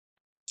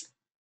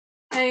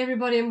Hey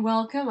everybody and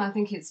welcome. I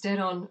think it's dead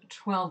on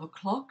 12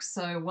 o'clock,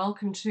 so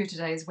welcome to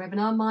today's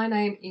webinar. My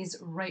name is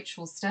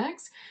Rachel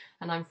Staggs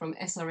and I'm from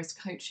SRS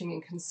Coaching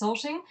and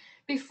Consulting.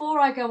 Before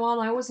I go on,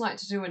 I always like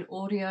to do an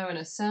audio and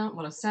a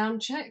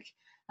sound check.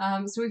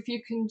 So if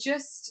you can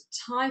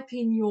just type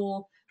in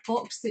your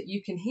box that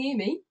you can hear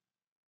me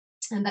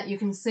and that you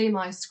can see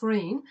my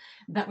screen,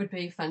 that would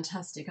be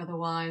fantastic.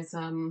 Otherwise,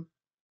 I'm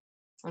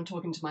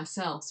talking to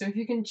myself. So if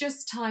you can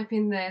just type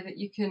in there that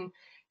you can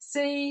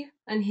see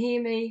and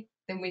hear me,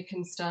 then we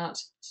can start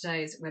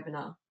today's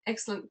webinar.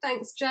 Excellent.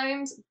 Thanks,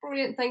 James.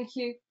 Brilliant. Thank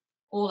you.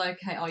 All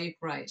okay. Oh, you're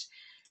great.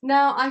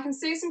 Now, I can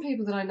see some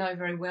people that I know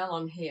very well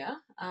on here.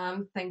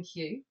 Thank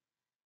you.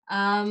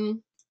 I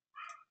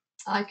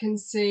can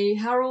see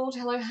Harold.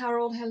 Hello,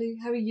 Harold. Hello,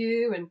 how are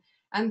you? And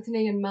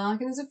Anthony and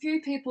Mark. And there's a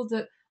few people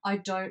that I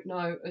don't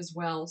know as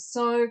well.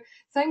 So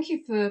thank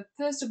you for,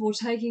 first of all,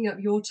 taking up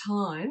your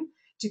time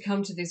to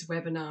come to this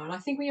webinar. And I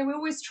think we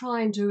always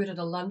try and do it at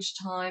a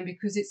lunchtime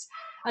because it's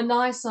a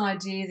nice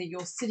idea that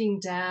you're sitting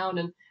down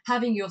and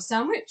having your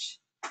sandwich.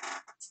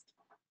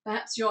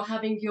 Perhaps you're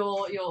having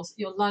your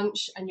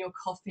lunch and your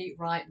coffee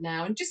right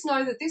now. And just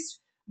know that this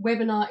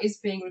webinar is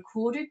being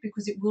recorded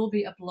because it will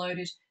be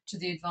uploaded to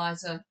the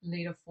Advisor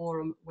Leader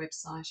Forum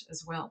website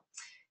as well.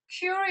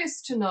 Curious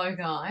to know,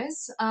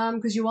 guys,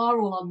 because you are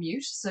all on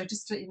mute, so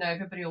just to let you know,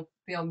 everybody will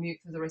be on mute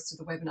for the rest of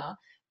the webinar.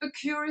 But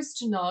curious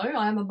to know,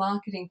 I am a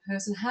marketing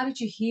person, how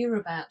did you hear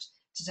about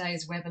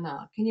today's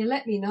webinar? Can you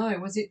let me know?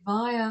 Was it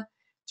via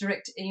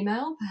direct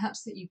email,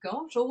 perhaps, that you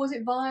got, or was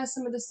it via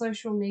some of the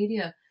social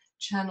media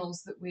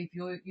channels that we've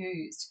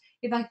used?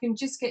 If I can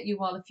just get you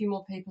while a few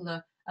more people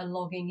are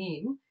logging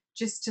in,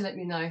 just to let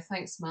me know.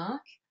 Thanks,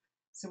 Mark.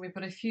 So we've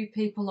got a few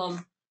people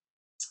on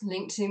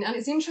LinkedIn, and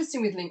it's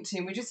interesting with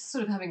LinkedIn, we're just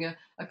sort of having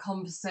a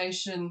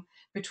conversation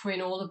between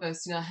all of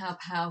us, how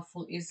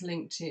powerful is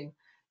LinkedIn.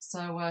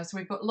 So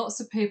we've got lots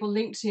of people,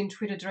 LinkedIn,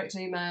 Twitter, direct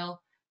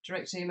email,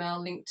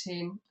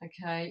 LinkedIn.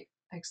 Okay,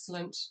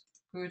 excellent,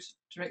 good.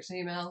 Direct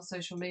email,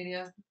 social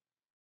media,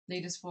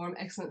 leaders forum,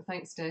 excellent.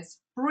 Thanks, Des.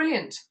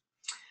 Brilliant.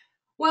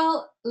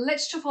 Well,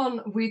 let's jump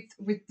on with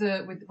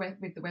the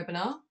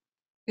webinar.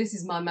 This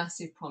is my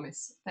massive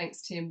promise.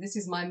 Thanks, Tim. This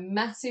is my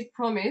massive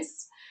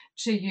promise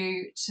to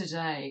you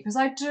today, because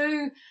I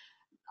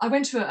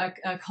went to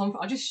a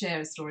conference. I'll just share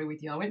a story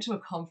with you. I went to a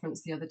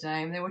conference the other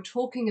day and they were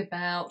talking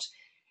about,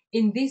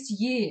 in this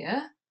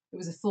year, it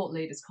was a thought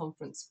leaders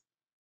conference,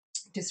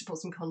 just to put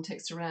some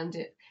context around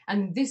it.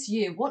 And this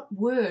year, what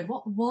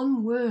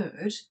one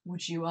word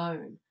would you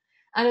own?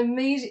 And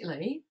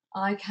immediately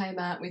I came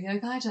out with,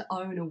 if I had to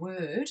own a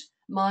word,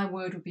 my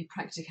word would be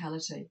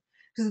practicality.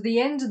 Because at the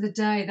end of the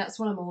day, that's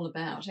what I'm all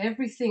about.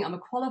 Everything, I'm a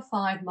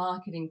qualified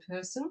marketing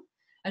person.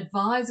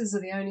 Advisors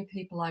are the only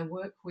people I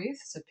work with,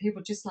 so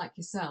people just like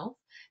yourself.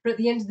 But at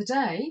the end of the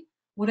day,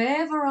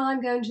 whatever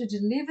I'm going to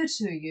deliver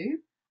to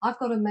you, I've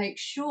got to make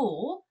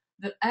sure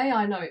that A,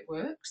 I know it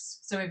works,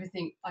 so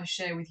everything I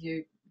share with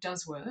you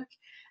does work,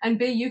 and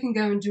B, you can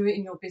go and do it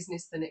in your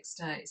business the next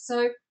day.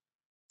 So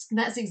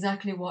that's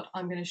exactly what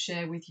I'm going to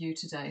share with you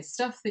today.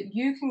 Stuff that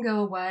you can go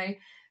away.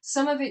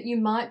 Some of it you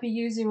might be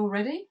using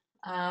already.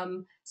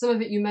 Some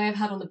of it you may have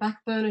had on the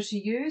back burner to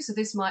use, so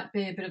this might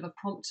be a bit of a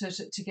prompt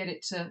to get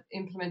it to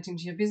implement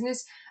into your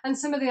business. And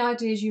some of the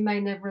ideas you may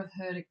never have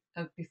heard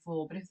of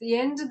before. But at the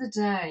end of the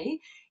day,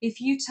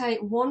 if you take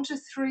 1 to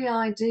 3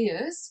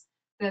 ideas,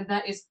 then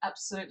that is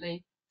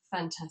absolutely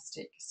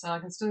fantastic. So I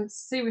can still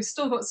see we've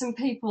still got some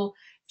people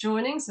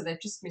joining, so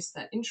they've just missed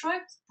that intro.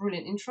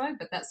 Brilliant intro,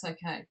 but that's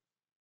okay.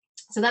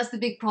 So that's the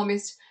big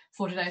promise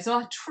for today. So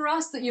I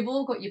trust that you've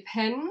all got your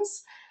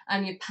pens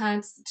and your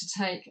pads to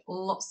take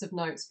lots of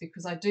notes,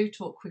 because I do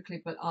talk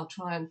quickly, but I'll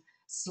try and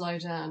slow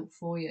down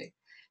for you.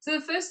 So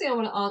the first thing I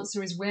want to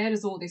answer is, where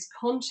does all this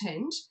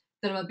content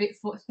that I'm a bit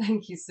for,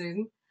 thank you,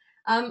 Susan,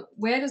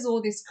 where does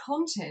all this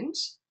content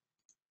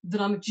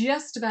that I'm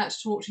just about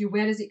to talk to you,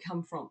 where does it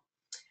come from?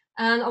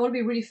 And I want to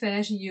be really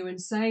fair to you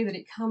and say that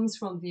it comes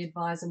from the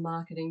Advisor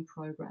Marketing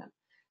Program.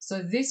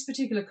 So this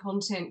particular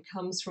content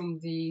comes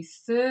from the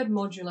third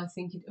module, I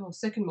think, or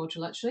second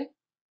module actually,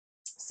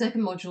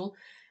 second module,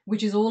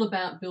 which is all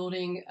about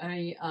building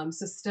a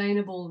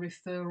sustainable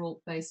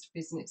referral-based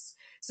business.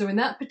 So in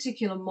that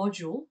particular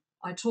module,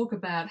 I talk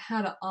about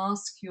how to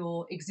ask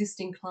your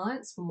existing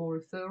clients for more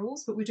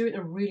referrals, but we do it in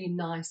a really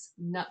nice,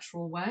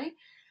 natural way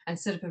and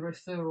set up a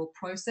referral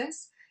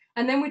process.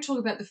 And then we talk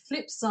about the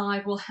flip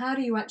side. Well, how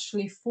do you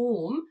actually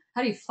find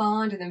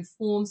and then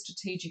form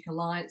strategic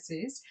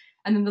alliances?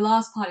 And then the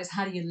last part is,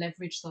 how do you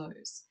leverage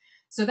those?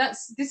 So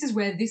this is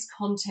where this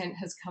content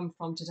has come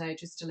from today,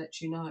 just to let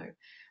you know.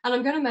 And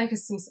I'm going to make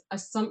some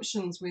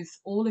assumptions with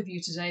all of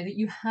you today that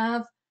you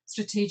have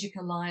strategic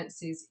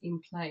alliances in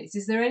place.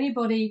 Is there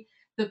anybody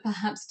that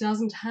perhaps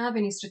doesn't have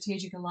any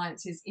strategic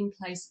alliances in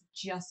place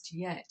just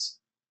yet?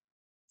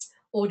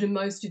 Or do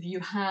most of you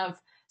have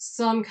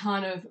some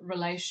kind of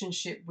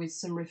relationship with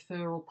some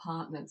referral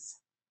partners?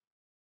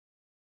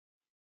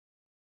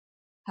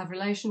 Have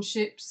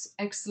relationships.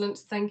 Excellent.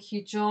 Thank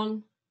you,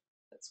 John.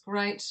 That's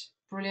great.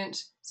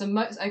 Brilliant. So,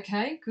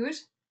 okay, good.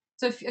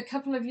 So a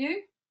couple of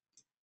you?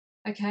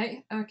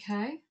 Okay,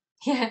 okay.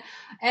 Yeah,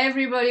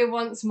 everybody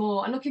wants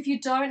more. And look, if you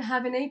don't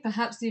have any,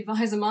 perhaps the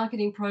advisor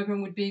marketing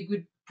program would be a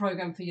good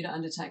program for you to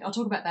undertake. I'll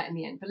talk about that in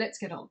the end, but let's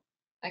get on.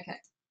 Okay,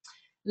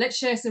 let's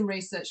share some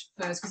research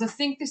first because I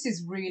think this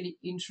is really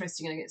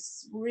interesting and I get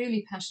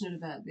really passionate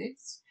about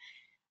this.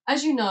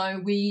 As you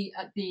know, we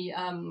at the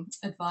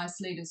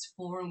Advice Leaders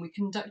Forum, we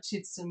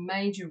conducted some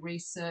major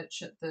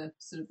research at the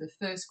sort of the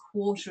first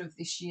quarter of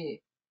this year.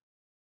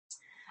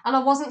 And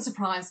I wasn't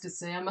surprised to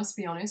see, I must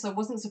be honest, I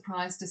wasn't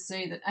surprised to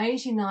see that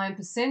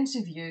 89%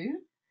 of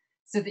you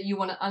said that you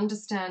want to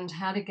understand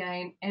how to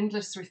gain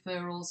endless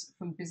referrals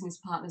from business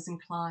partners and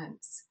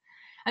clients.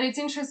 And it's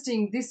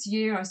interesting, this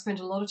year I spent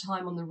a lot of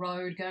time on the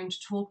road going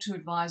to talk to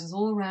advisors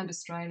all around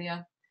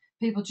Australia,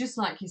 people just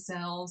like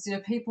yourselves,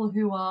 people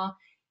who are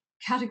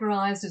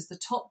categorized as the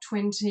top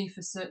 20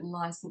 for certain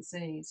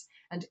licensees.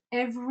 And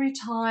every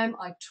time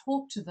I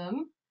talk to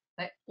them,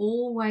 they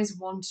always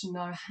want to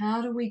know,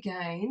 how do we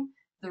gain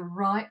the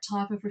right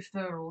type of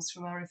referrals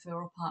from our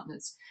referral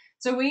partners?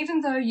 So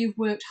even though you've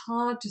worked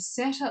hard to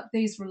set up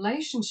these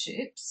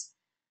relationships,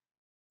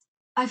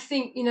 I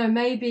think,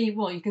 maybe,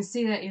 well, you can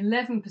see that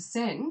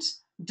 11%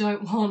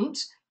 don't want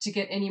to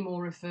get any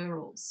more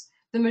referrals.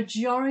 The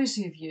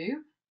majority of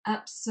you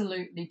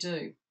absolutely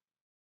do.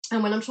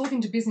 And when I'm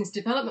talking to business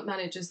development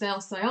managers,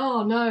 they'll say,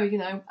 oh,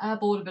 no, our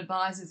board of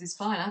advisors is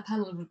fine, our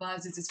panel of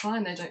advisors is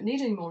fine, they don't need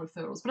any more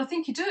referrals. But I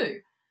think you do.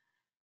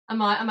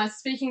 Am I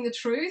speaking the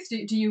truth?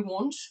 Do you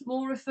want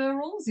more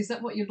referrals? Is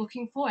that what you're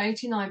looking for?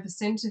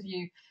 89% of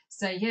you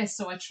say yes,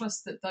 so I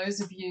trust that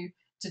those of you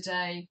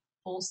today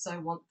also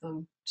want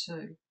them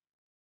too.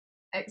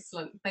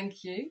 Excellent,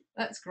 thank you.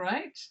 That's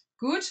great.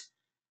 Good.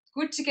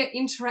 Good to get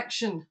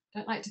interaction.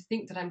 Don't like to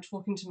think that I'm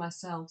talking to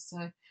myself,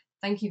 so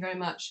thank you very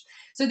much.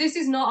 So this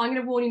is not, I'm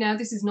going to warn you now,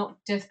 this is not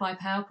death by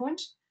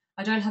PowerPoint.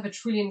 I don't have a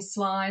trillion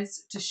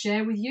slides to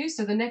share with you.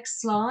 So the next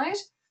slide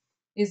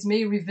is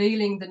me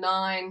revealing the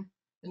nine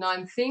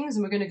things,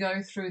 and we're going to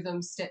go through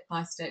them step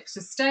by step.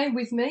 So stay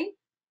with me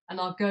and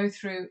I'll go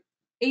through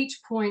each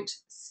point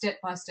step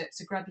by step.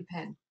 So grab your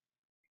pen.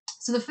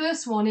 So the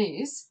first one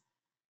is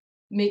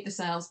meet the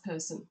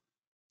salesperson.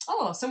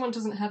 Oh, someone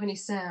doesn't have any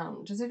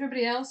sound. Does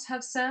everybody else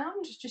have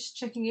sound? Just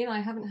checking in.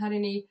 I haven't had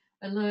any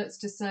alerts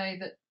to say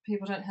that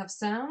people don't have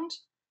sound.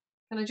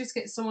 Can I just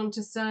get someone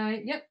to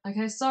say, yep,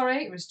 okay,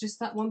 sorry, it was just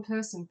that one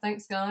person.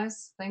 Thanks,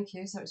 guys. Thank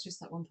you. So it's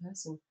just that one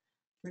person.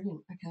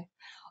 Brilliant. Okay.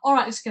 All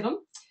right, let's get on.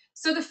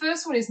 So the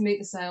first one is meet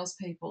the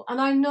salespeople. And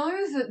I know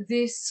that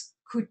this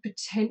could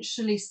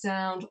potentially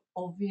sound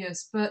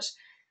obvious, but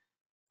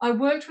I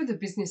worked with a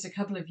business a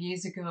couple of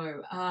years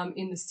ago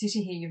in the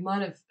city here. You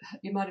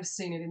might have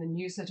seen it in the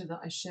newsletter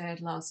that I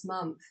shared last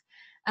month.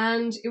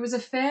 And it was a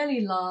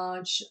fairly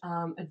large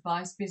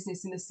advice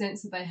business in the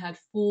sense that they had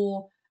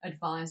 4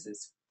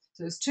 advisors.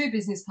 So there's 2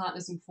 business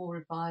partners and 4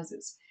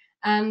 advisors.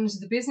 And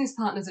the business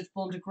partners had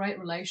formed a great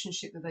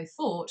relationship that they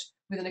thought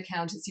with an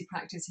accountancy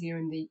practice here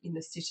in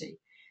the city.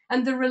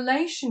 And the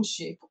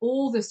relationship,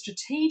 all the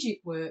strategic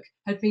work,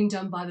 had been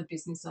done by the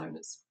business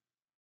owners.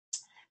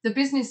 The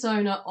business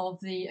owner of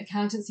the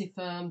accountancy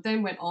firm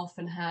then went off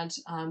and had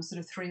sort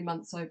of 3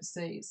 months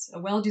overseas, a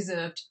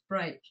well-deserved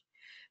break.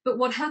 But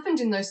what happened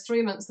in those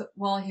 3 months that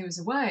while he was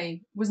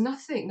away was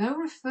nothing. No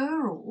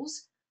referrals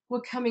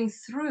were coming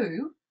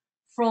through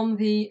from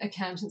the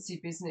accountancy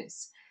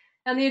business.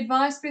 And the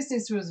advice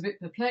business was a bit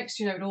perplexed.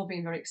 It'd all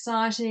been very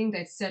exciting.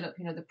 They'd set up,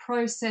 the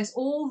process,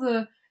 all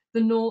the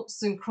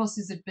noughts and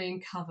crosses had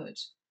been covered.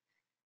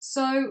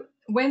 So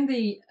when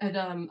the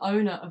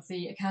owner of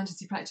the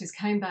accountancy practice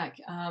came back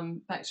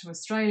to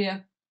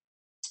Australia,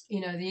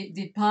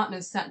 the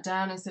partners sat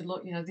down and said,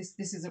 look,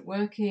 this isn't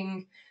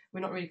working. We're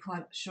not really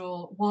quite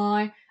sure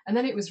why. And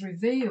then it was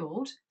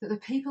revealed that the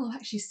people who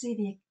actually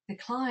see the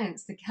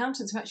clients, the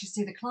accountants who actually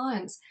see the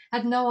clients,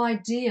 had no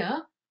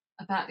idea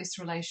about this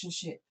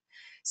relationship.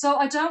 So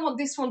I don't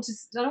want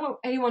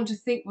anyone to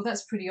think, well,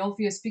 that's pretty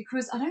obvious,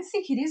 because I don't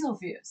think it is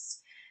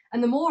obvious.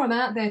 And the more I'm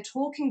out there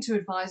talking to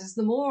advisors,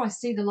 the more I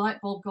see the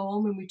light bulb go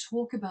on when we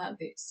talk about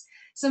this.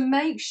 So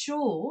make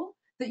sure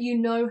that you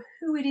know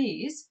who it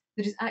is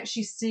that is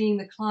actually seeing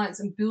the clients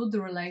and build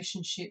the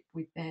relationship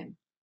with them.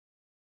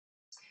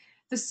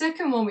 The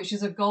second one, which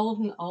is a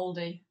golden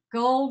oldie,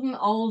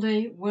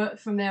 work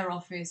from their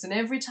office. And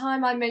every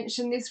time I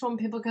mention this one,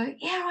 people go,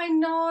 yeah, I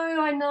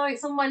know,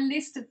 it's on my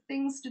list of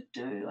things to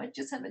do. I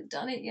just haven't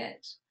done it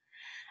yet.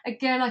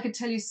 Again, I could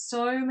tell you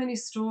so many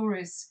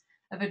stories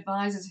of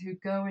advisors who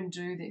go and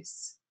do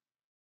this.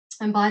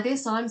 And by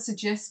this, I'm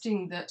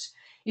suggesting that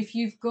if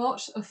you've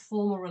got a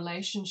formal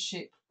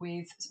relationship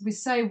with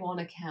say, one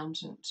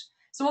accountant,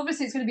 so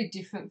obviously it's going to be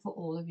different for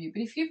all of you,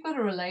 but if you've got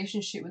a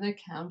relationship with an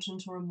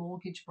accountant or a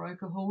mortgage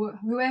broker, or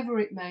whoever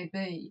it may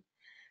be,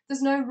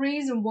 there's no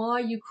reason why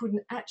you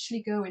couldn't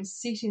actually go and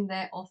sit in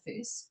their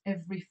office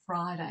every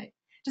Friday.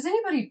 Does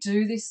anybody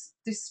do this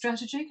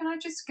strategy? Can I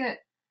just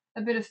get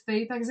a bit of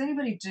feedback? Does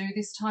anybody do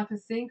this type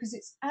of thing? Because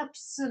it's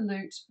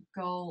absolute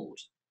gold.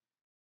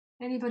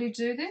 Anybody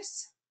do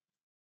this?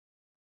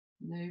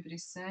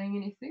 Nobody's saying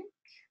anything.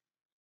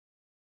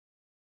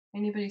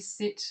 Anybody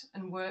sit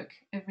and work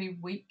every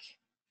week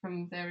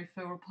from their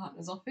referral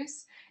partner's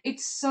office?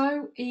 It's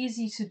so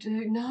easy to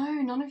do. No,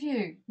 none of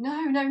you.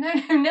 No, no, no,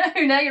 no, no.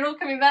 Now you're all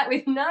coming back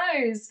with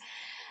no's.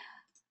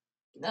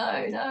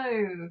 No,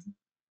 no.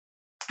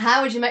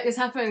 How would you make this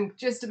happen?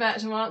 Just about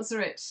to answer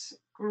it.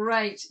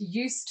 Great.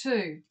 Used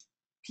to.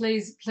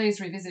 Please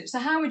revisit. So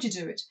how would you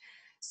do it?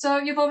 So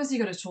you've obviously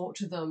got to talk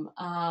to them.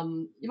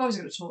 You've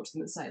obviously got to talk to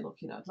them and say, look,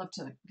 I'd love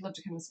to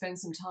come and spend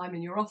some time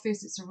in your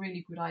office. It's a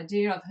really good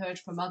idea. I've heard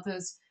from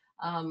others.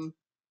 Oh,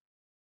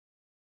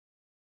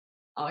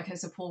 okay,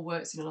 so Paul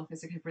works in an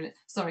office. Okay, brilliant.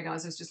 Sorry,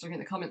 guys, I was just looking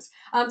at the comments.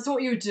 So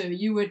what you would do,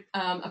 you would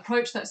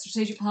approach that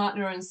strategic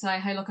partner and say,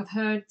 hey, look, I've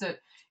heard that,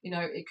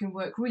 it can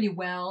work really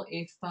well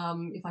if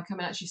I come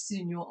and actually sit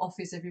in your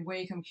office every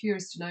week. I'm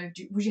curious to know,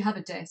 would you have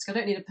a desk? I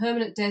don't need a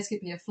permanent desk.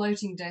 It'd be a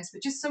floating desk,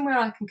 but just somewhere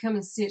I can come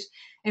and sit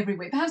every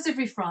week, perhaps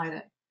every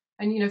Friday.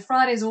 And,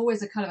 Friday is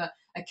always a kind of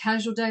a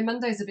casual day.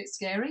 Monday's a bit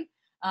scary,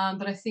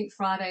 but I think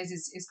Fridays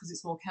is because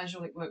it's more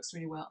casual. It works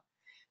really well.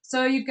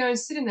 So you'd go and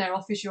sit in their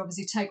office, you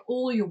obviously take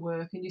all your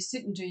work and you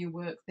sit and do your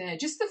work there.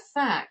 Just the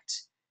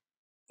fact,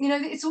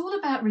 it's all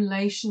about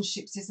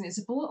relationships, isn't it? It's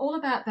all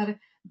about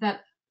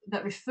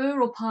that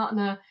referral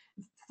partner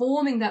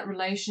forming that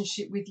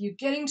relationship with you,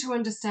 getting to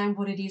understand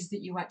what it is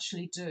that you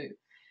actually do.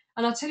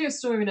 And I'll tell you a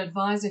story of an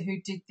advisor who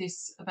did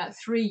this about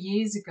 3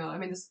 years ago. I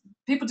mean,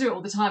 people do it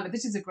all the time, but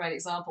this is a great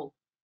example.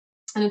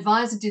 An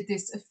advisor did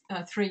this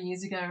 3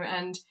 years ago,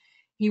 and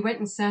he went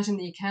and sat in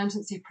the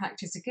accountancy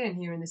practice again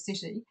here in the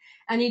city,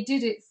 and he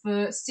did it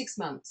for 6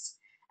 months.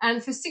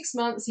 And for 6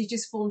 months, he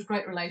just formed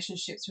great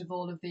relationships with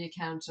all of the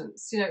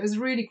accountants. It was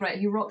really great.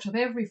 He rocked up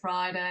every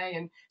Friday,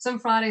 and some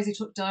Fridays he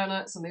took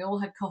donuts, and they all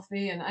had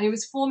coffee, and he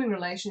was forming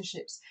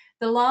relationships.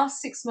 The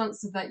last 6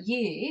 months of that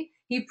year,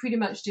 he pretty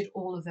much did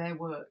all of their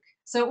work.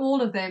 So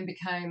all of them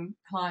became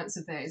clients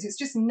of theirs. It's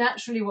just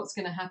naturally what's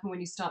going to happen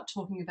when you start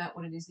talking about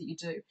what it is that you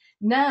do.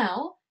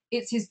 Now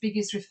it's his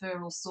biggest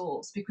referral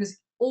source because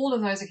all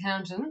of those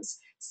accountants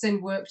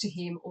send work to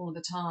him all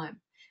the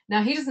time.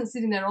 Now, he doesn't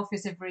sit in their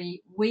office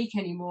every week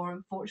anymore,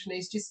 unfortunately.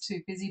 He's just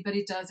too busy, but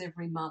he does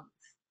every month.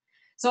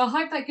 So I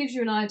hope that gives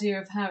you an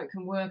idea of how it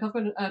can work. I've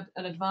got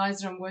an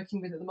advisor I'm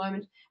working with at the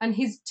moment, and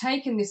he's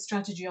taken this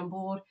strategy on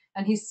board,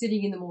 and he's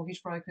sitting in the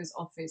mortgage broker's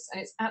office, and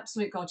it's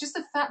absolute gold. Just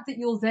the fact that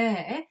you're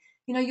there,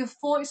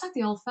 it's like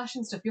the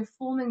old-fashioned stuff. You're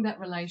forming that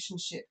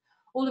relationship.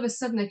 All of a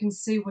sudden, they can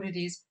see what it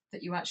is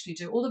that you actually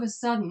do. All of a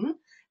sudden,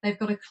 they've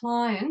got a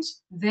client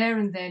there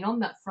and then on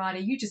that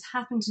Friday. You just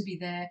happen to be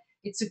there.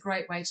 It's a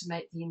great way to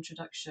make the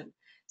introduction.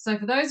 So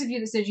for those of you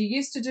that said you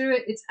used to do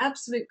it, it's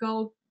absolute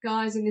gold,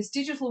 guys. In this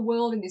digital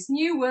world, in this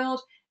new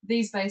world,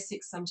 these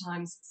basics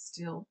sometimes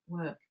still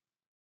work.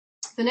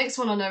 The next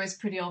one I know is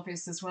pretty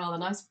obvious as well, a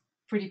nice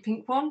pretty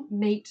pink one,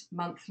 meet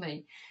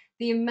monthly.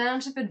 The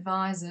amount of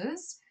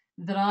advisors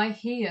that I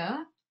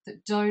hear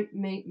that don't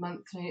meet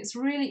monthly, it's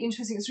really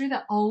interesting. It's really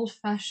that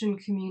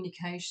old-fashioned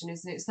communication,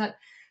 isn't it? It's that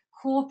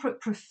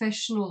corporate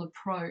professional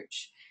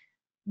approach.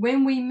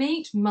 When we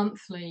meet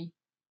monthly,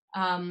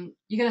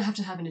 you're going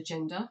to have an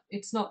agenda.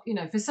 It's not,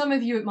 for some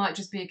of you, it might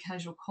just be a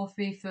casual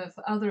coffee. For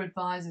other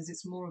advisors,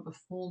 it's more of a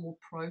formal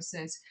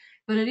process.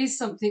 But it is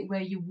something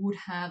where you would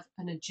have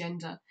an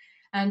agenda.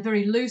 And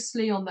very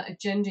loosely on that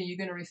agenda, you're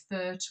going to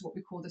refer to what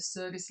we call the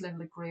service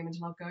level agreement.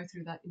 And I'll go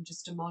through that in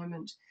just a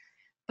moment.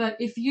 But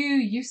if you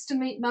used to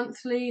meet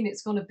monthly and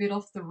it's gone a bit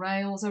off the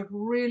rails, I would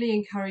really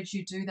encourage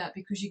you to do that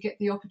because you get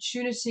the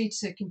opportunity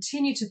to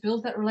continue to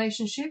build that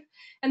relationship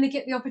and they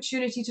get the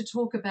opportunity to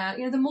talk about,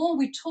 the more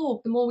we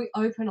talk, the more we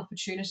open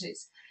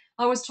opportunities.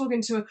 I was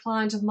talking to a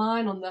client of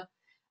mine on the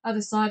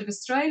other side of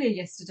Australia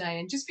yesterday,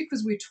 and just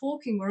because we're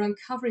talking, we're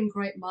uncovering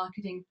great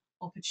marketing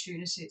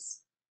opportunities.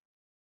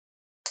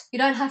 You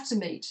don't have to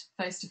meet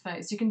face to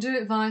face. You can do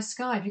it via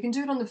Skype. You can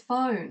do it on the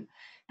phone.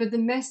 But the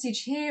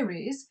message here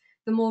is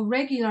the more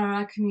regular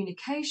our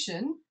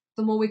communication,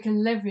 the more we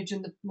can leverage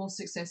and the more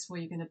successful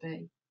you're going to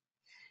be.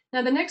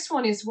 Now, the next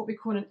one is what we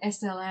call an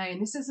SLA,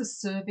 and this is a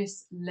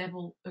service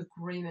level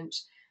agreement.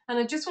 And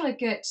I just want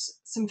to get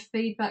some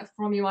feedback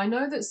from you. I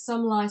know that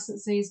some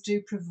licensees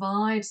do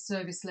provide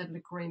service level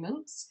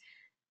agreements.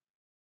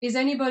 Is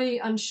anybody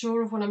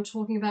unsure of what I'm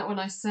talking about when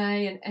I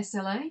say an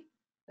SLA,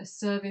 a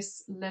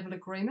service level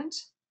agreement?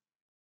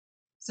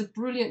 It's a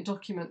brilliant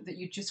document that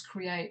you just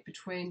create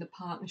between the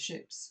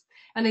partnerships.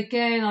 And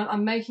again,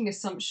 I'm making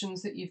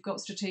assumptions that you've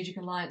got strategic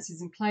alliances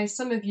in place.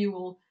 Some of you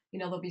will,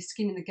 there'll be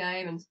skin in the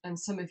game, and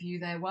some of you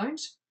there won't.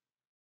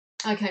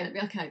 Okay,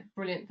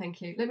 brilliant,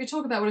 thank you. Let me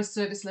talk about what a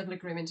service level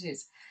agreement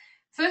is.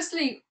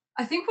 Firstly,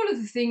 I think one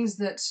of the things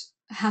that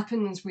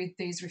happens with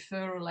these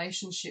referral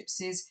relationships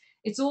is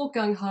it's all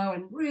gung-ho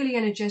and really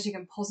energetic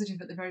and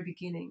positive at the very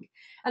beginning.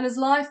 And as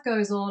life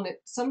goes on,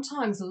 it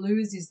sometimes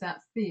loses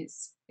that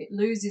fizz. It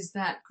loses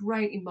that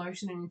great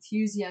emotion and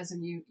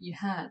enthusiasm you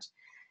had.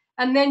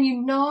 And then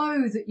you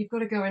know that you've got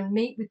to go and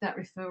meet with that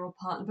referral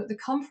partner, but the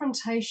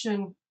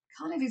confrontation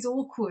kind of is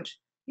awkward.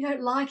 You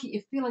don't like it,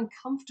 you feel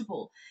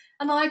uncomfortable.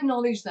 And I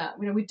acknowledge that.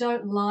 We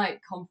don't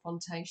like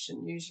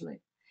confrontation usually.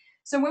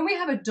 So when we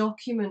have a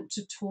document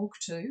to talk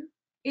to,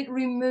 it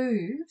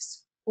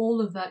removes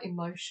all of that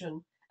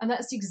emotion. And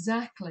that's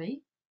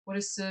exactly what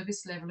a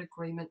service level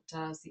agreement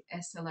does, the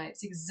SLA.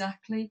 It's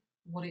exactly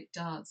what it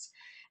does.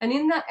 And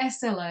in that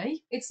SLA,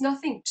 it's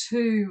nothing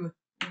too,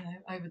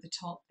 over the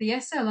top. The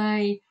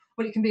SLA,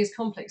 well, it can be as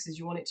complex as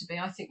you want it to be.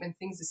 I think when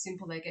things are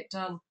simple, they get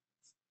done.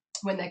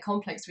 When they're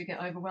complex, we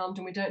get overwhelmed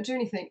and we don't do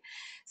anything.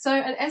 So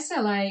an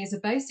SLA is a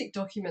basic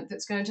document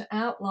that's going to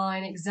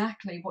outline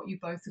exactly what you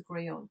both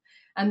agree on.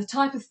 And the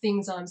type of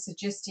things I'm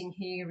suggesting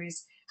here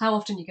is how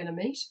often you're going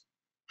to meet,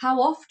 how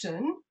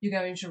often you're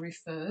going to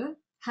refer,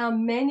 how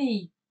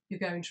many you're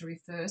going to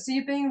refer. So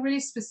you're being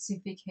really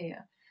specific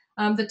here.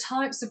 The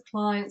types of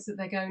clients that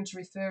they're going to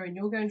refer and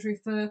you're going to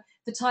refer,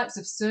 the types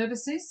of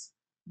services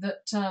that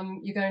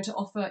you're going to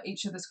offer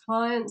each other's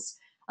clients,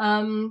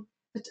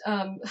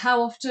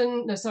 how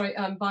often,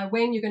 by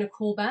when you're going to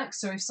call back.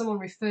 So if someone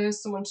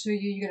refers someone to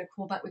you, you're going to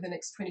call back within the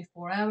next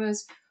 24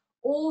 hours.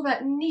 All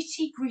that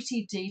nitty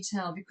gritty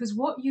detail, because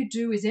what you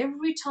do is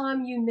every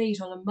time you meet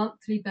on a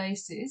monthly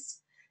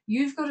basis,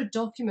 you've got a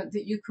document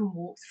that you can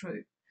walk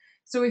through.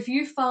 So if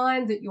you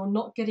find that you're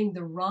not getting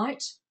the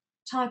right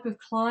type of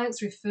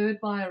clients referred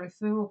by a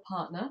referral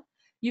partner,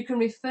 you can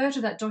refer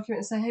to that document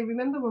and say, hey,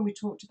 remember when we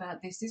talked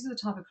about this? These are the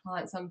type of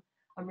clients I'm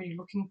really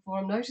looking for.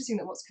 I'm noticing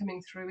that what's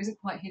coming through isn't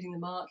quite hitting the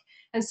mark.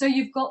 And so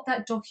you've got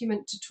that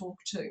document to talk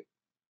to.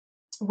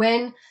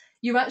 When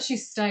you actually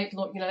state,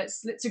 look,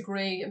 let's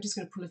agree, I'm just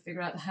going to pull a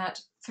figure out of the hat,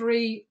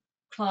 3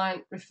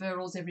 client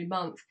referrals every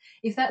month.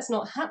 If that's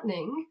not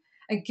happening,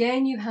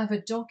 again, you have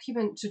a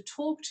document to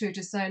talk to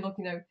say, look,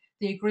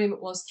 the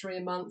agreement was 3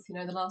 a month,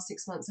 the last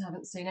 6 months I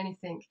haven't seen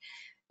anything.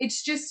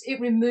 It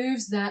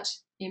removes that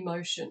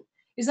emotion.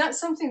 Is that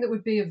something that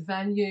would be of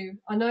value?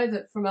 I know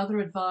that from other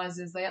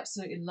advisors, they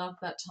absolutely love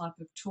that type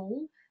of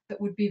tool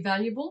that would be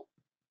valuable.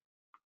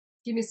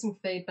 Give me some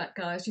feedback,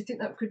 guys. Do you think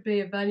that could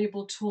be a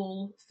valuable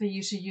tool for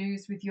you to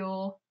use with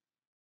your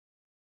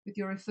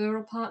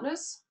referral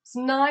partners? It's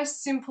a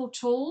nice, simple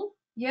tool.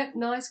 Yep,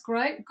 nice,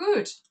 great,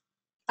 good.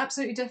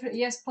 Absolutely, definitely,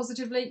 yes,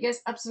 positively, yes,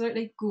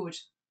 absolutely, good.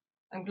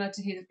 I'm glad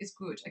to hear that it's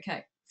good.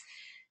 Okay.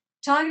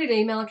 Targeted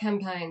email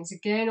campaigns.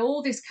 Again,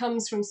 all this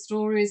comes from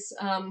stories.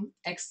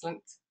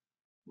 Excellent.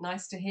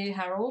 Nice to hear,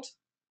 Harold.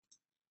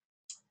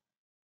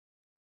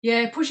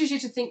 Yeah, it pushes you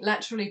to think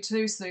laterally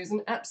too,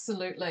 Susan.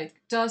 Absolutely.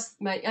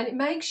 And it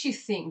makes you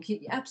think.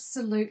 It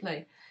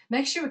absolutely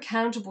makes you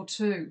accountable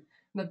too.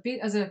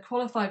 As a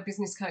qualified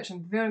business coach,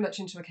 I'm very much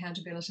into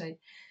accountability.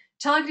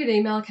 Targeted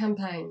email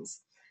campaigns.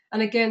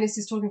 And again, this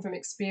is talking from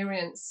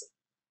experience.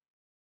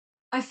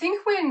 I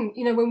think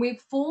when we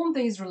form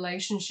these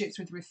relationships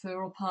with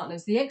referral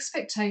partners, the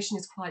expectation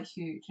is quite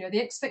huge.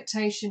 The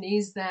expectation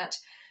is that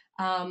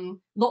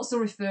lots of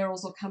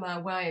referrals will come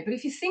our way. But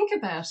if you think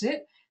about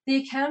it, the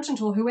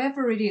accountant or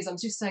whoever it is, I'm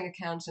just saying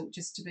accountant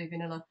just to be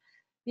vanilla,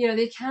 the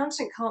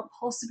accountant can't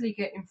possibly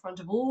get in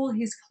front of all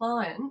his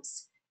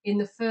clients in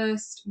the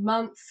first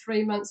month,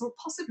 3 months, or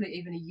possibly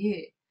even a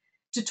year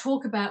to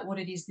talk about what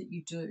it is that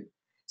you do.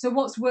 So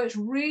what's worked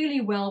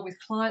really well with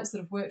clients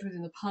that I've worked with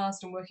in the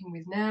past and working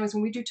with now is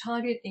when we do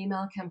targeted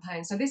email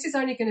campaigns. So this is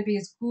only going to be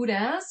as good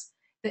as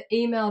the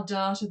email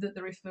data that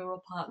the referral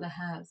partner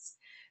has.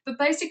 But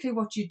basically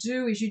what you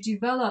do is you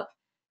develop,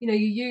 you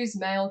use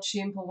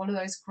MailChimp or one of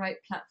those great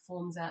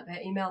platforms out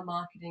there, email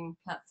marketing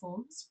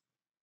platforms,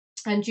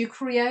 and you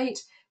create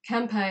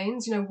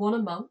campaigns, one a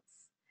month.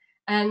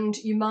 And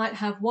you might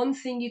have one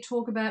thing you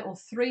talk about or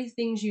 3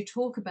 things you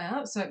talk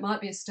about. So it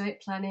might be estate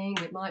planning,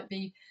 it might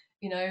be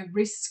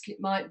risk, it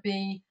might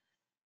be,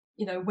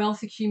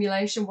 wealth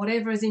accumulation,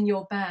 whatever is in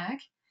your bag.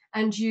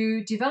 And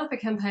you develop a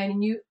campaign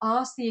and you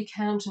ask the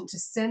accountant to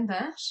send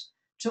that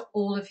to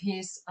all of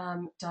his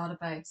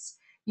database.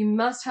 You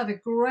must have a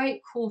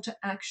great call to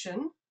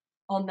action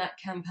on that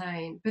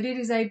campaign. But it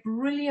is a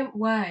brilliant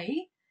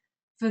way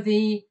for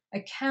the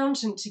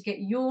accountant to get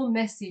your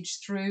message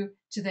through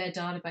to their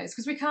database,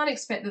 because we can't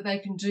expect that they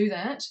can do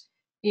that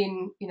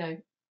in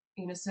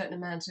a certain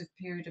amount of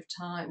period of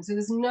time. So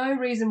there's no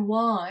reason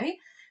why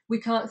we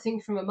can't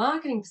think from a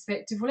marketing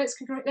perspective, well,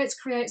 let's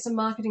create some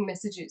marketing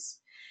messages.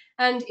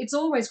 And it's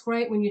always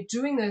great when you're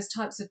doing those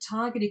types of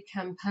targeted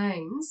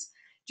campaigns,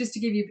 just to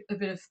give you a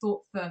bit of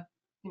thought for,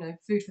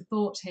 food for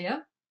thought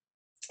here,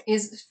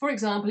 is, for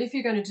example, if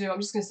you're going to do, I'm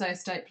just going to say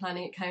estate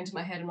planning, it came to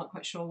my head, I'm not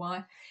quite sure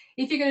why.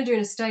 If you're going to do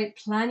an estate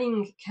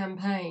planning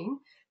campaign,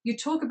 you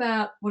talk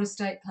about what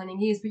estate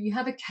planning is, but you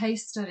have a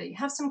case study,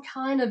 have some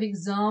kind of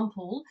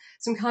example,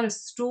 some kind of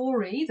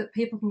story that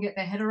people can get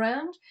their head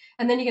around,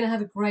 and then you're going to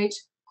have a great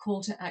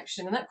call to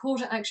action. And that call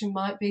to action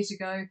might be to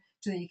go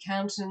to the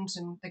accountant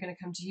and they're going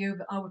to come to you,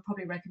 but I would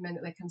probably recommend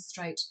that they come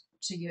straight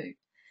to you.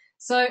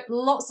 So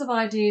lots of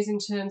ideas in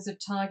terms of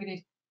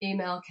targeted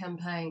email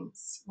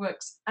campaigns.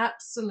 Works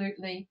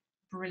absolutely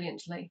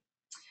brilliantly.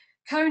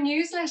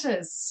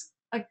 Co-newsletters.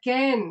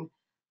 Again,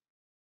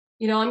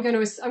 I'm going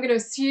to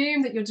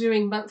assume that you're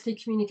doing monthly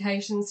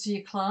communications to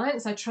your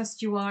clients. I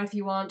trust you are. If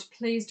you aren't,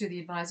 please do the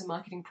Advisor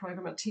Marketing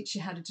Program. I'll teach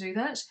you how to do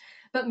that.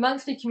 But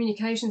monthly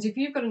communications, if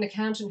you've got an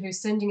accountant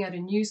who's sending out a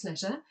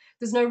newsletter,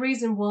 there's no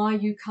reason why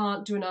you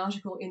can't do an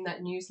article in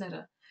that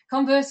newsletter.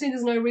 Conversely,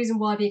 there's no reason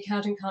why the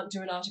accountant can't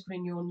do an article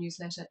in your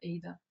newsletter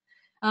either.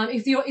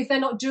 If they're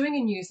not doing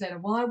a newsletter,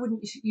 why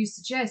wouldn't you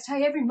suggest,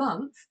 hey, every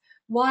month,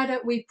 why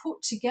don't we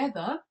put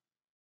together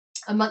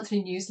a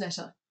monthly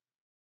newsletter?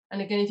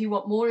 And again, if you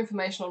want more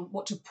information on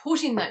what to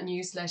put in that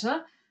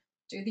newsletter,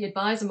 do the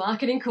advisor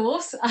marketing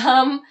course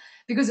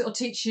because it will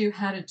teach you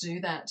how to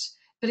do that.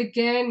 But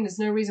again, there's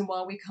no reason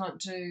why we can't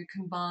do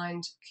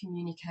combined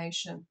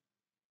communication.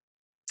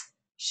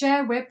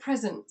 Share web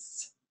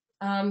presence.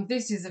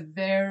 This is a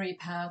very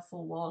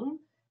powerful one.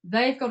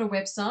 They've got a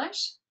website.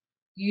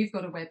 You've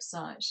got a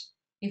website.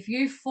 If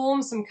you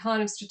form some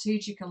kind of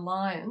strategic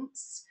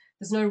alliance,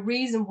 there's no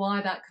reason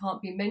why that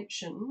can't be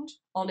mentioned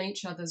on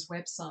each other's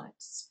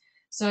websites.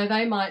 So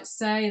they might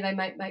say, they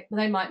might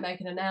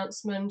make an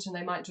announcement and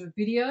they might do a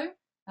video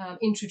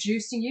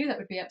introducing you. That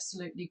would be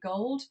absolutely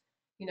gold.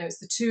 You know, it's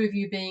the two of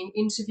you being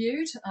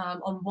interviewed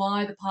on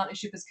why the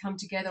partnership has come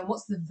together and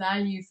what's the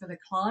value for the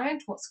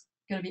client, what's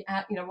going to be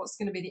what's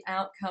going to be the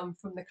outcome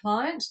from the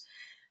client.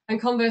 And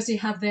conversely,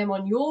 have them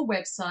on your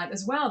website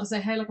as well to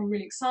say, hey, look, I'm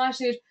really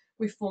excited.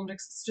 We've formed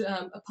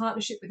a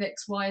partnership with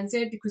X, Y, and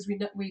Z because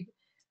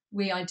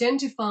we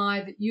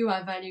identify that you,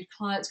 our valued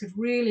clients, could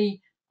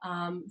really,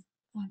 I'm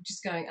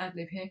just going ad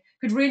lib here,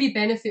 could really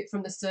benefit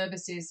from the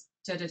services,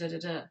 da da da da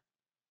da.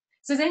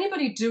 So is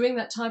anybody doing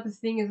that type of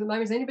thing at the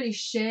moment? Is anybody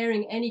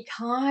sharing any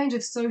kind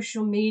of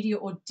social media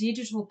or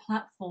digital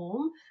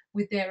platform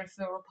with their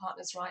referral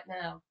partners right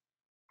now?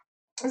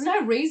 There's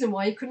no reason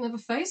why you couldn't have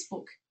a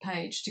Facebook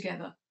page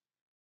together.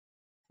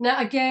 Now,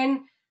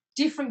 again,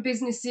 different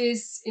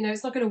businesses,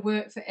 it's not going to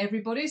work for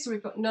everybody. So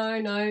we've got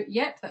no,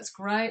 yep, that's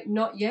great,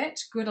 not yet.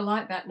 Good, I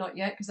like that, not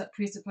yet, because that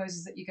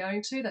presupposes that you're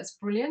going to. That's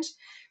brilliant.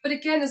 But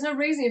again, there's no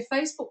reason your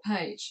Facebook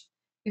page.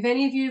 If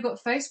any of you have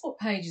got Facebook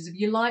pages, have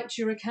you liked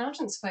your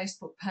accountant's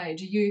Facebook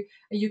page?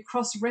 Are you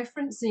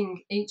cross-referencing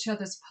each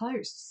other's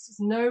posts?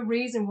 There's no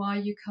reason why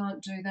you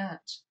can't do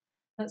that.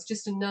 That's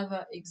just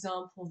another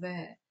example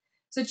there.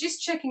 So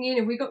just checking in,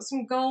 have we got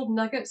some gold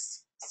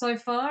nuggets so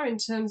far in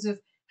terms of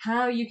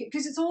how you can,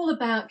 because it's all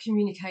about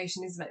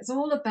communication, isn't it? It's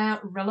all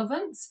about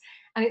relevance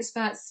and it's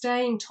about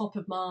staying top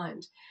of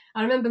mind.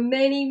 I remember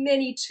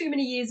too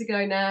many years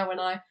ago now when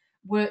I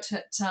worked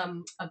at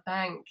a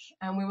bank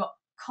and we were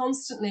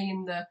constantly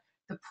in the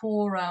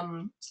poor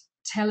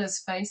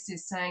tellers'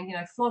 faces saying,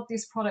 flog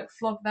this product,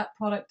 flog that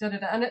product, da da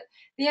da. And at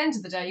the end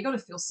of the day, you've got to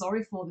feel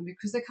sorry for them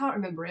because they can't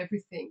remember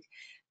everything.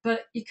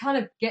 But you kind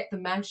of get the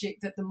magic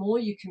that the more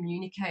you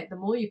communicate, the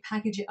more you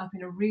package it up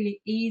in a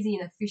really easy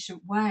and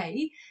efficient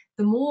way,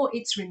 the more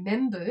it's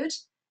remembered.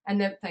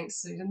 And then,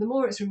 thanks, Susan, the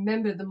more it's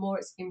remembered, the more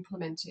it's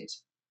implemented.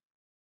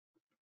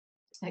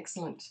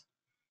 Excellent.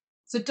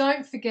 So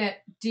don't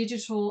forget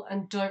digital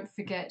and don't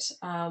forget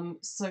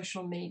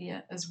social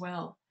media as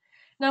well.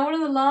 Now, one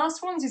of the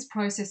last ones is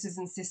processes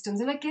and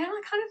systems. And again,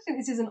 I kind of think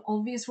this is an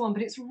obvious one,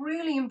 but it's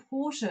really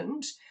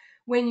important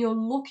when you're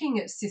looking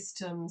at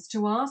systems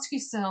to ask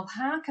yourself,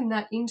 how can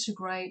that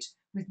integrate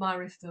with my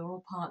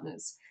referral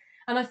partners?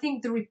 And I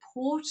think the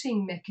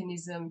reporting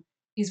mechanism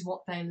is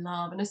what they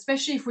love, and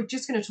especially if we're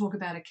just going to talk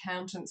about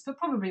accountants, but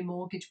probably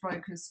mortgage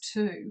brokers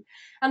too.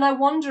 And I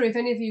wonder if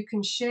any of you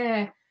can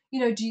share,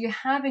 do you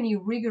have any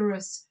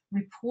rigorous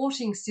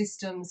reporting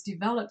systems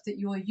developed that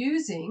you're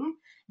using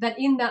that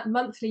in that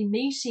monthly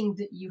meeting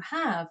that you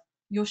have,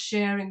 you're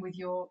sharing with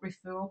your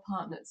referral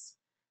partners?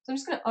 So I'm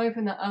just going to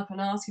open that up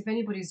and ask if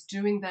anybody's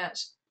doing that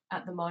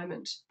at the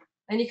moment.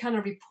 Any kind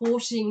of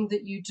reporting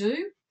that you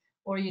do,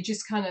 or are you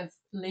just kind of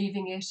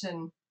leaving it?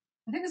 And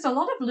I think there's a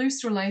lot of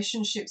loose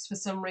relationships for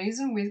some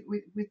reason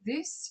with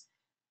this.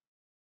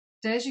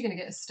 Des, you're going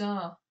to get a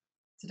star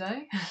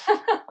today.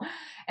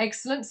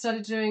 Excellent.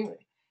 Started doing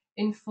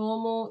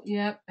informal.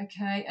 Yep.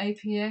 Okay.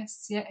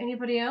 APS. Yeah.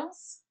 Anybody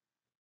else?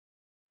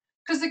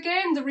 Because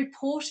again, the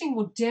reporting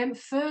will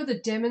further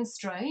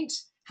demonstrate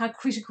how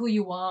critical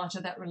you are to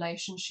that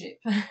relationship.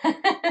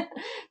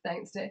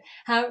 Thanks, Dave.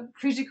 How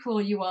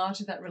critical you are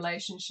to that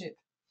relationship.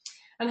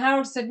 And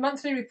Harold said,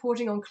 monthly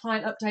reporting on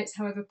client updates,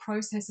 however,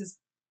 process is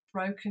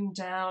broken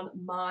down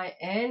my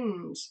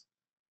end.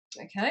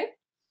 Okay,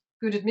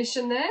 good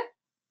admission there.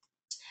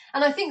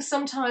 And I think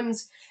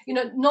sometimes,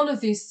 none of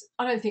this,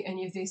 I don't think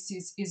any of this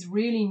is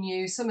really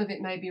new. Some of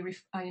it may be,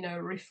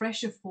 a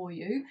refresher for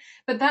you.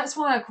 But that's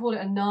why I call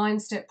it a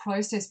 9-step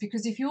process,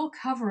 because if you're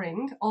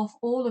covering off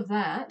all of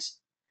that,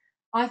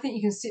 I think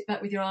you can sit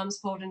back with your arms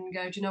folded and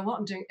go, do you know what?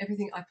 I'm doing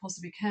everything I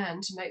possibly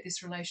can to make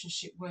this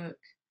relationship work.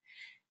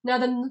 Now,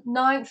 the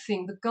 9th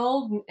thing, the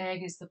golden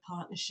egg, is the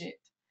partnership.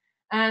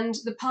 And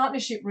the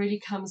partnership really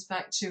comes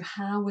back to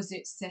how was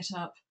it set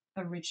up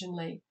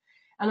originally.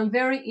 And I'm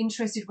very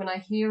interested when I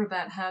hear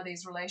about how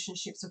these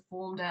relationships are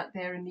formed out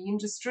there in the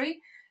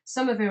industry.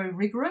 Some are very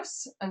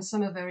rigorous and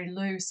some are very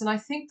loose. And I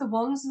think the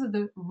ones that are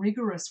the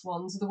rigorous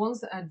ones are the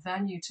ones that add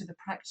value to the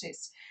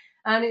practice.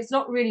 And it's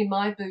not really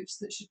my boots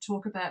that should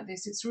talk about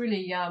this. It's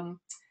really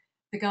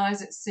the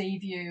guys at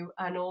Seaview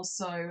and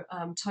also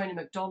Tony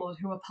McDonald,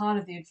 who are part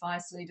of the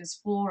Advice Leaders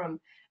Forum,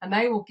 and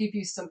they will give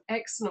you some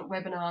excellent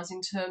webinars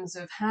in terms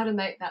of how to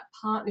make that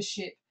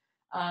partnership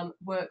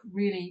work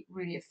really,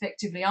 really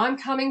effectively. I'm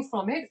coming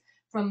from it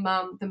from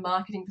the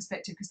marketing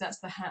perspective because that's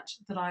the hat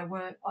that I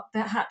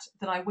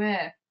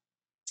wear.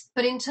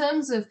 But in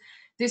terms of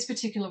this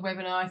particular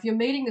webinar, if you're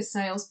meeting the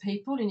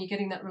salespeople and you're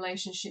getting that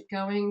relationship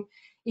going,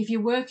 if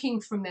you're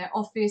working from their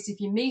office, if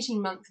you're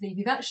meeting monthly, if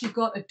you've actually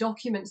got a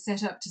document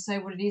set up to say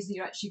what it is that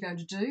you're actually going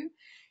to do,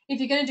 if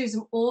you're going to do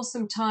some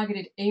awesome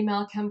targeted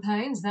email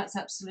campaigns, that's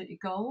absolutely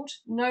gold.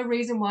 No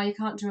reason why you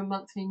can't do a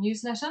monthly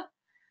newsletter.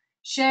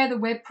 Share the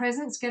web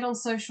presence, get on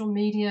social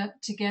media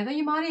together.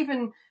 You might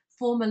even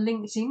form a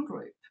LinkedIn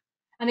group.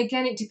 And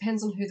again, it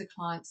depends on who the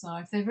clients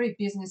are. If they're very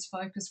business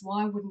focused,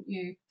 why wouldn't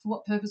you, for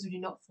what purpose would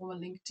you not form a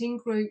LinkedIn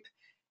group,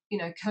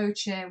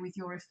 co-chair with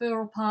your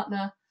referral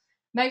partner,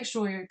 make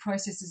sure your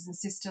processes and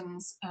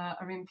systems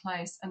are in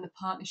place and the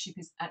partnership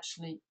is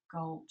actually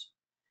gold.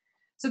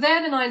 So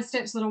they're the 9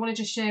 steps that I wanted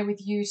to share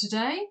with you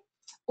today.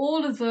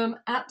 All of them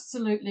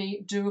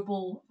absolutely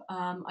doable,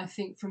 I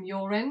think, from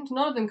your end.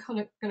 None of them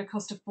going to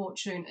cost a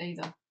fortune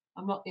either.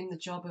 I'm not in the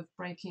job of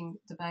breaking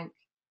the bank.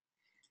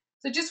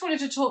 So just wanted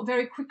to talk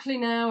very quickly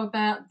now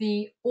about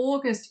the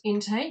August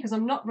intake, because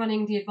I'm not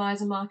running the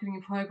Advisor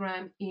Marketing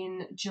Program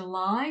in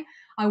July.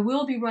 I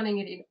will be running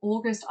it in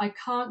August. I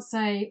can't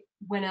say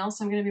when else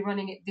I'm going to be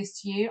running it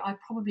this year. I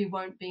probably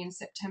won't be in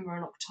September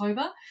and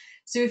October.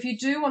 So if you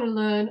do want to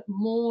learn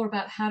more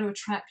about how to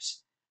attract,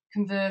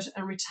 convert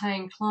and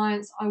retain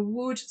clients, I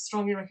would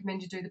strongly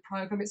recommend you do the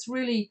program. It's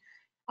really,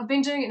 I've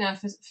been doing it now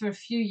for a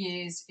few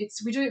years.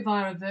 We do it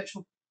via a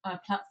virtual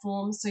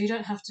platform, so you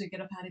don't have to get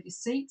up out of your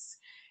seats.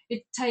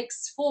 It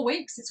takes 4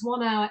 weeks. It's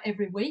 1 hour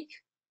every week.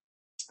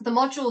 The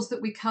modules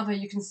that we cover,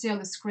 you can see on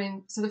the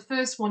screen. So the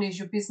first one is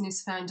your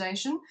business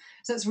foundation.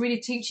 So it's really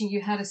teaching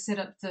you how to set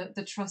up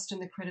the trust and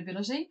the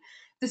credibility.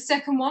 The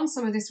second one,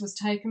 some of this was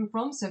taken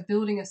from, so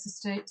building a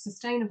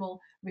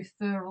sustainable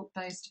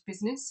referral-based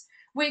business.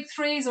 Week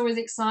 3 is always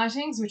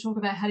exciting. So we talk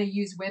about how to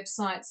use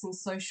websites and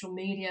social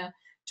media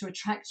to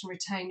attract and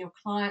retain your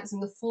clients.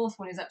 And the fourth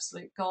one is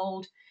absolute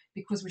gold,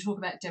 because we talk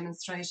about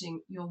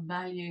demonstrating your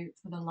value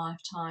for the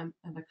lifetime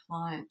of a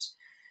client.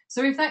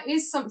 So if that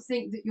is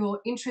something that you're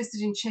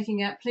interested in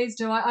checking out, please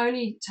do. I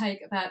only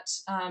take about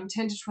 10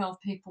 to 12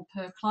 people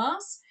per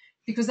class,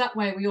 because that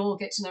way we all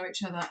get to know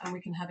each other and we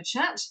can have a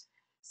chat.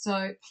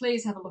 So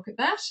please have a look at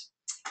that.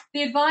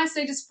 The Advice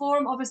Leaders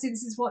Forum, obviously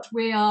this is what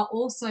we are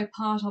also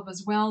part of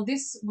as well.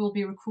 This will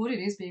be recorded,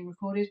 is being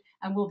recorded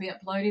and will be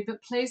uploaded,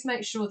 but please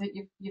make sure that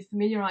you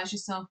familiarise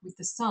yourself with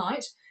the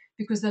site,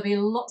 because there'll be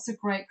lots of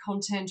great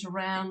content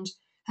around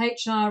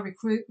HR,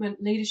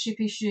 recruitment, leadership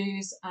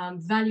issues,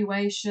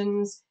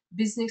 valuations,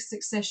 business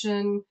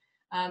succession,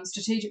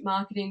 strategic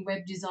marketing,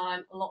 web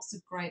design, lots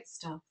of great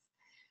stuff.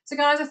 So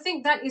guys, I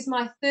think that is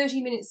my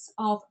 30 minutes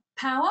of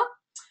power.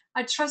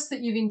 I trust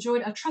that you've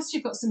enjoyed. I trust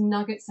you've got some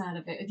nuggets out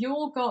of it. Have you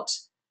all got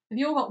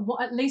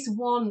at least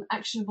one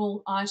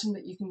actionable item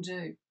that you can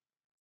do?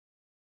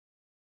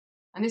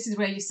 And this is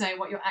where you say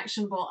what your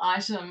actionable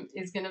item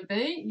is going to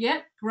be.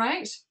 Yep,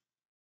 great.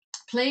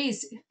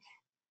 Please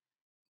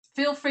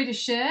feel free to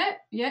share.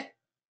 Yep,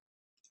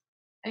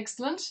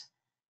 excellent.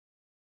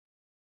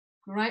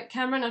 Great,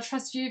 Cameron. I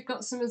trust you've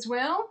got some as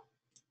well.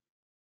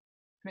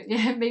 Great.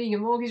 Yeah, meeting a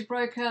mortgage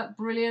broker,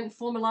 brilliant.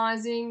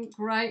 Formalizing,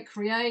 great.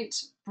 Create,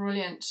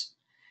 brilliant.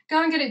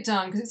 Go and get it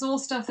done, because it's all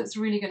stuff that's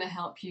really going to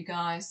help you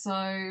guys. So,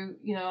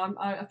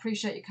 I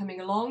appreciate you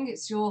coming along.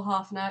 It's your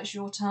half an hour, it's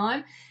your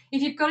time.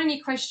 If you've got any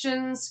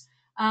questions,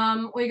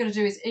 all you got to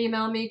do is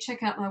email me,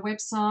 check out my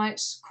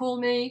website, call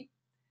me,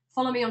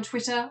 follow me on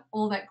Twitter,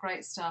 all that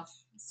great stuff.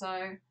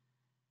 So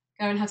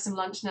go and have some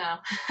lunch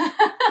now.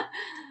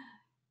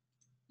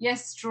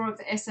 Yes, draw up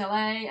the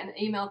SLA and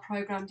email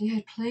program.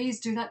 Yeah, please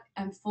do that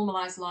and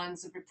formalise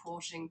lines of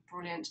reporting.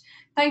 Brilliant.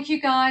 Thank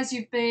you, guys.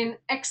 You've been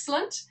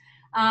excellent.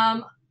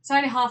 It's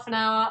only half an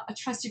hour. I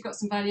trust you've got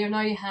some value. I know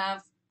you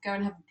have. Go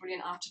and have a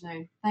brilliant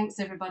afternoon. Thanks,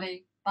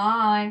 everybody.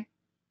 Bye.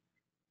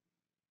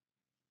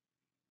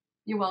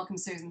 You're welcome,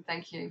 Susan.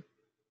 Thank you.